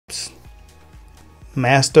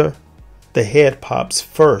Master the head pops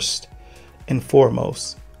first and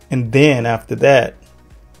foremost. And then after that,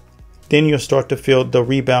 then you'll start to feel the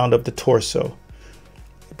rebound of the torso.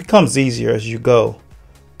 It becomes easier as you go.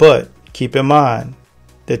 But keep in mind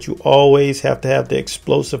that you always have to have the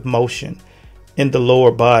explosive motion in the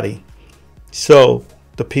lower body. So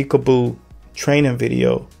the PeekaBoo training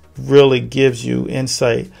video really gives you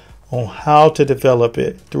insight on how to develop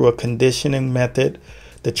it through a conditioning method.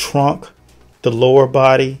 The trunk, the lower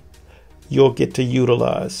body, you'll get to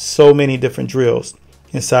utilize so many different drills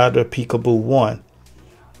inside the PeekaBoo 1.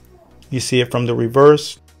 You see it from the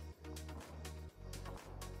reverse.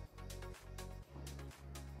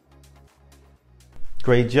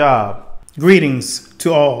 Great job. Greetings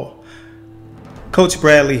to all. Coach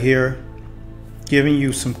Bradley here, giving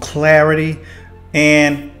you some clarity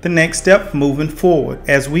and the next step moving forward.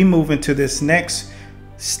 As we move into this next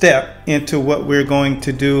step into what we're going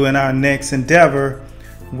to do in our next endeavor,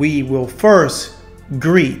 we will first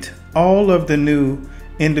greet all of the new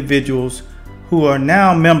individuals who are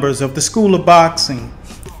now members of the School of Boxing.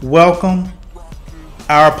 Welcome.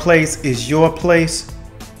 Our place is your place.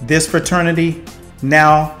 This fraternity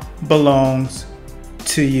now belongs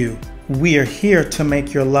to you. We are here to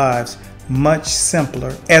make your lives much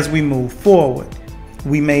simpler as we move forward.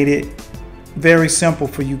 We made it very simple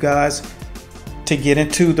for you guys to get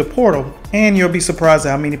into the portal, and you'll be surprised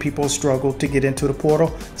at how many people struggle to get into the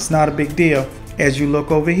portal. It's not a big deal. As you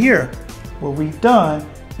look over here, what we've done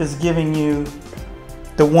is giving you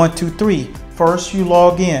the 1, 2, 3. First, you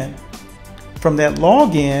log in. From that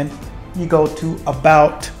login, you go to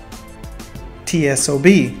About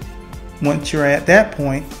TSOB. Once you're at that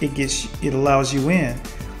point, it allows you in.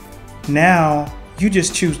 Now you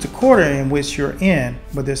just choose the quarter in which you're in,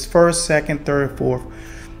 whether it's first, second, third, fourth.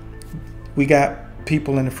 We got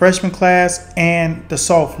people in the freshman class and the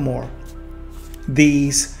sophomore.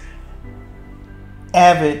 These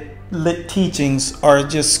avid lit teachings are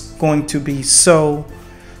just going to be so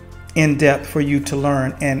in depth for you to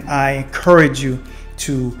learn, and I encourage you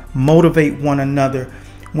to motivate one another.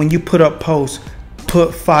 When you put up posts,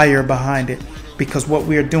 put fire behind it, because what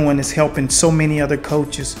we're doing is helping so many other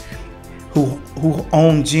coaches who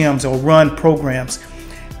own gyms or run programs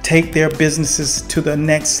take their businesses to the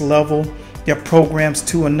next level, their programs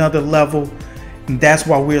to another level. And that's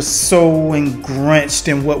why we're so engrossed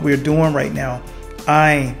in what we're doing right now.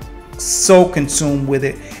 I'm so consumed with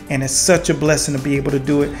it, and it's such a blessing to be able to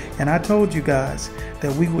do it. And I told you guys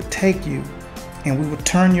that we would take you and we would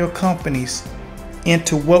turn your companies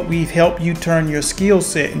into what we've helped you turn your skill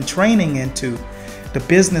set and training into. The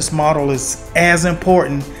business model is as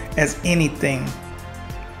important as anything.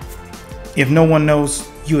 If no one knows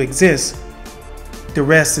you exist, the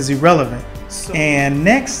rest is irrelevant. And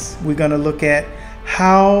next, we're going to look at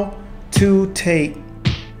how to take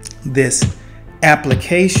this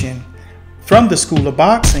application from the School of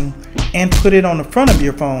Boxing and put it on the front of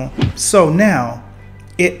your phone. So now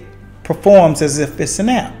it performs as if it's an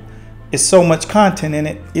app. It's so much content in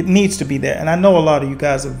it, it needs to be there. And I know a lot of you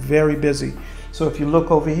guys are very busy. So if you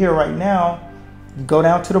look over here right now, go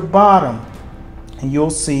down to the bottom and you'll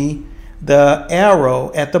see the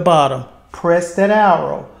arrow at the bottom. Press that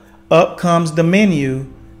arrow. Up comes the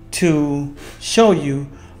menu to show you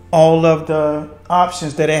all of the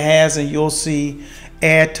options that it has, and you'll see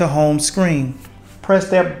add to home screen. Press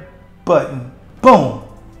that button. Boom.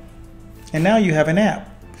 And now you have an app.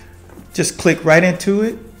 Just click right into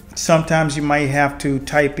it. Sometimes you might have to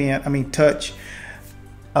touch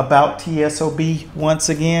About TSOB once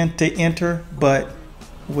again to enter. But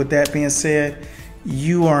with that being said,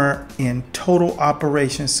 you are in total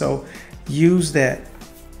operation. So use that,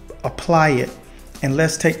 apply it, and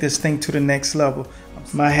let's take this thing to the next level.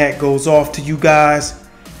 My hat goes off to you guys.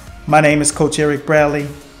 My name is Coach Eric Bradley.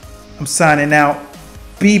 I'm signing out.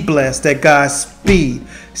 Be blessed. At God's speed.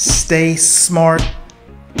 Stay smart.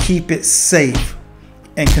 Keep it safe.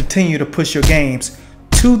 And continue to push your games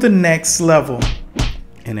to the next level.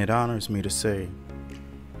 And it honors me to say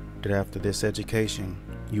that after this education,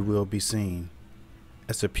 you will be seen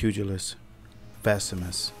as a pugilist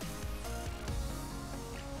Facimus.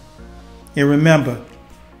 And remember,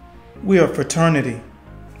 we are a fraternity.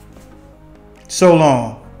 So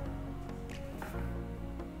long.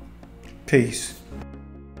 Peace.